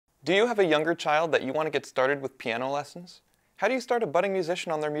Do you have a younger child that you want to get started with piano lessons? How do you start a budding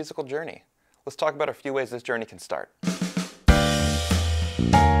musician on their musical journey? Let's talk about a few ways this journey can start.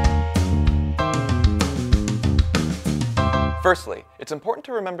 Firstly, it's important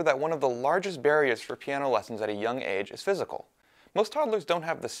to remember that one of the largest barriers for piano lessons at a young age is physical. Most toddlers don't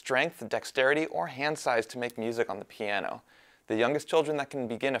have the strength, dexterity, or hand size to make music on the piano. The youngest children that can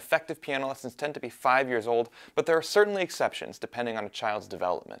begin effective piano lessons tend to be 5 years old, but there are certainly exceptions depending on a child's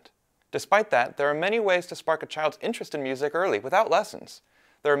development. Despite that, there are many ways to spark a child's interest in music early without lessons.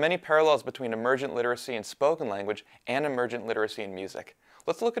 There are many parallels between emergent literacy in spoken language and emergent literacy in music.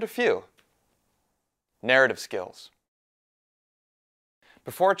 Let's look at a few. Narrative skills.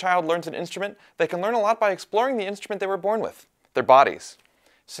 Before a child learns an instrument, they can learn a lot by exploring the instrument they were born with, their bodies.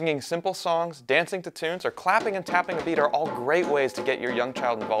 Singing simple songs, dancing to tunes, or clapping and tapping a beat are all great ways to get your young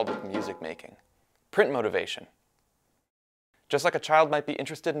child involved with music making. Print motivation. Just like a child might be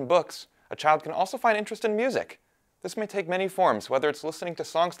interested in books, a child can also find interest in music. This may take many forms, whether it's listening to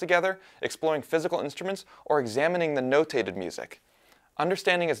songs together, exploring physical instruments, or examining the notated music.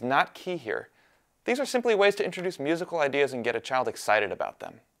 Understanding is not key here. These are simply ways to introduce musical ideas and get a child excited about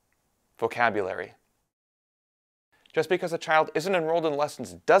them. Vocabulary. Just because a child isn't enrolled in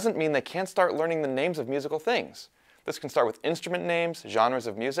lessons doesn't mean they can't start learning the names of musical things. This can start with instrument names, genres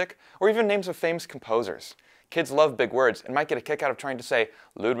of music, or even names of famous composers. Kids love big words and might get a kick out of trying to say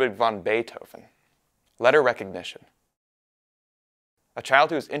Ludwig van Beethoven. Letter recognition. A child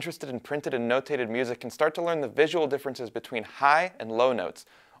who is interested in printed and notated music can start to learn the visual differences between high and low notes,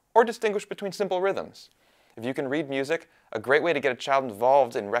 or distinguish between simple rhythms. If you can read music, a great way to get a child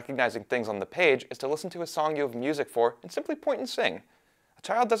involved in recognizing things on the page is to listen to a song you have music for and simply point and sing. A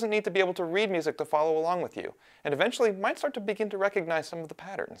child doesn't need to be able to read music to follow along with you, and eventually might start to begin to recognize some of the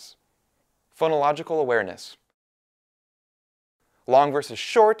patterns. Phonological awareness. Long versus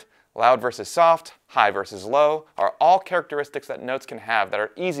short, loud versus soft, high versus low are all characteristics that notes can have that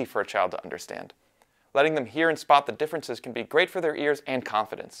are easy for a child to understand. Letting them hear and spot the differences can be great for their ears and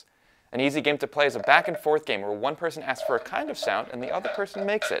confidence. An easy game to play is a back and forth game where one person asks for a kind of sound and the other person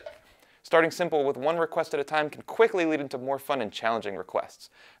makes it. Starting simple with one request at a time can quickly lead into more fun and challenging requests,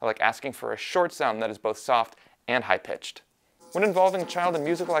 like asking for a short sound that is both soft and high-pitched. When involving a child in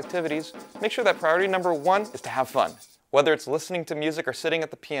musical activities, make sure that priority number one is to have fun. Whether it's listening to music or sitting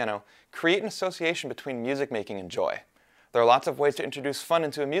at the piano, create an association between music making and joy. There are lots of ways to introduce fun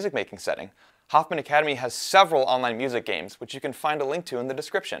into a music making setting. Hoffman Academy has several online music games, which you can find a link to in the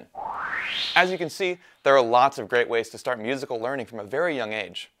description. As you can see, there are lots of great ways to start musical learning from a very young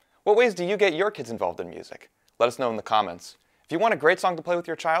age. What ways do you get your kids involved in music? Let us know in the comments. If you want a great song to play with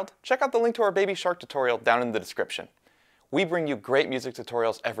your child, check out the link to our Baby Shark tutorial down in the description. We bring you great music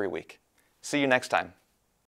tutorials every week. See you next time.